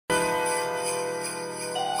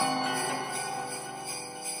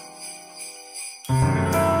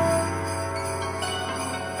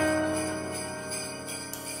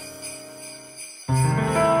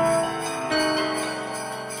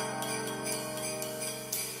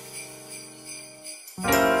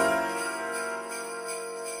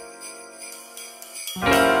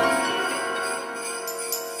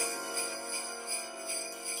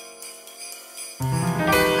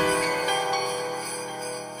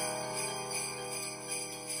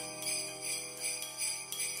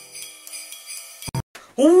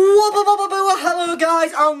Hello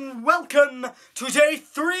guys and welcome to day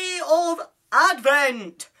 3 of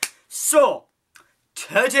Advent. So,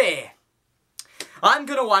 today I'm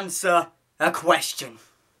going to answer a question.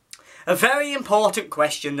 A very important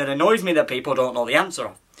question that annoys me that people don't know the answer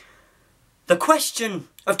of. The question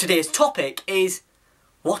of today's topic is,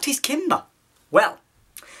 what is Kimber? Well,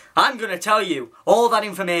 I'm going to tell you all that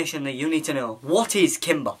information that you need to know. What is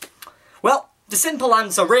Kimber? Well, the simple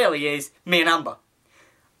answer really is me and Amber.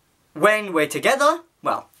 When we're together,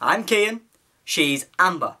 well, I'm Kian, she's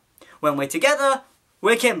Amber. When we're together,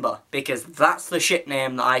 we're Kimber, because that's the ship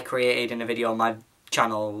name that I created in a video on my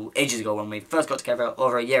channel ages ago when we first got together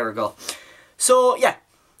over a year ago. So, yeah,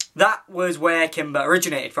 that was where Kimber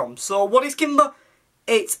originated from. So, what is Kimber?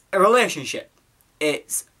 It's a relationship.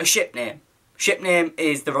 It's a ship name. Ship name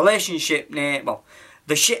is the relationship name, well,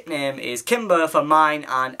 the ship name is Kimber for mine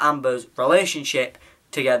and Amber's relationship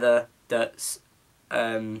together. That's,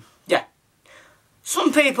 yeah.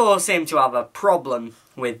 Some people seem to have a problem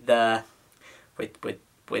with the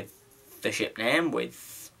ship name,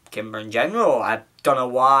 with Kimber in general. I don't know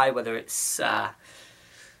why, whether it's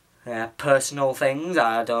personal things,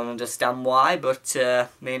 I don't understand why, but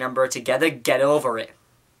me and Amber are together, get over it.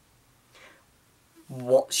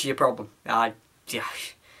 What's your problem? Yeah,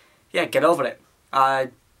 get over it.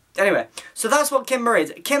 Anyway, so that's what Kimber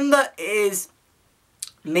is. Kimber is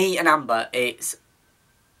me and Amber. It's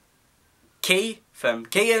Ki from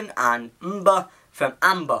Kian and Mber from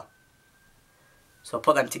Amber. So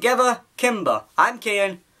put them together, Kimber. I'm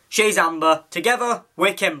Kian, she's Amber. Together,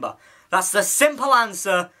 we're Kimber. That's the simple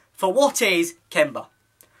answer for what is Kimber.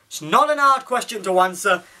 It's not an hard question to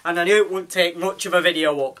answer, and I knew it wouldn't take much of a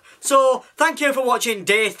video up. So, thank you for watching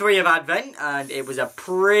day 3 of Advent, and it was a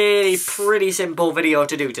pretty simple video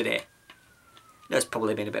to do today. It's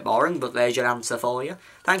probably been a bit boring, but there's your answer for you.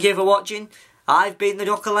 Thank you for watching. I've been the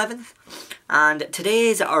Duck 11th, and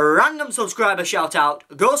today's random subscriber shout out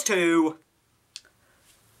goes to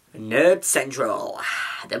Nerd Central.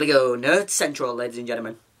 There we go, Nerd Central, ladies and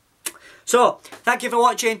gentlemen. So, thank you for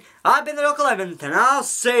watching. I've been the Duck 11th, and I'll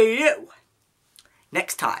see you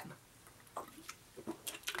next time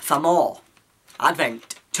for more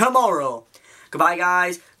Advent tomorrow. Goodbye,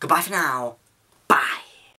 guys. Goodbye for now. Bye.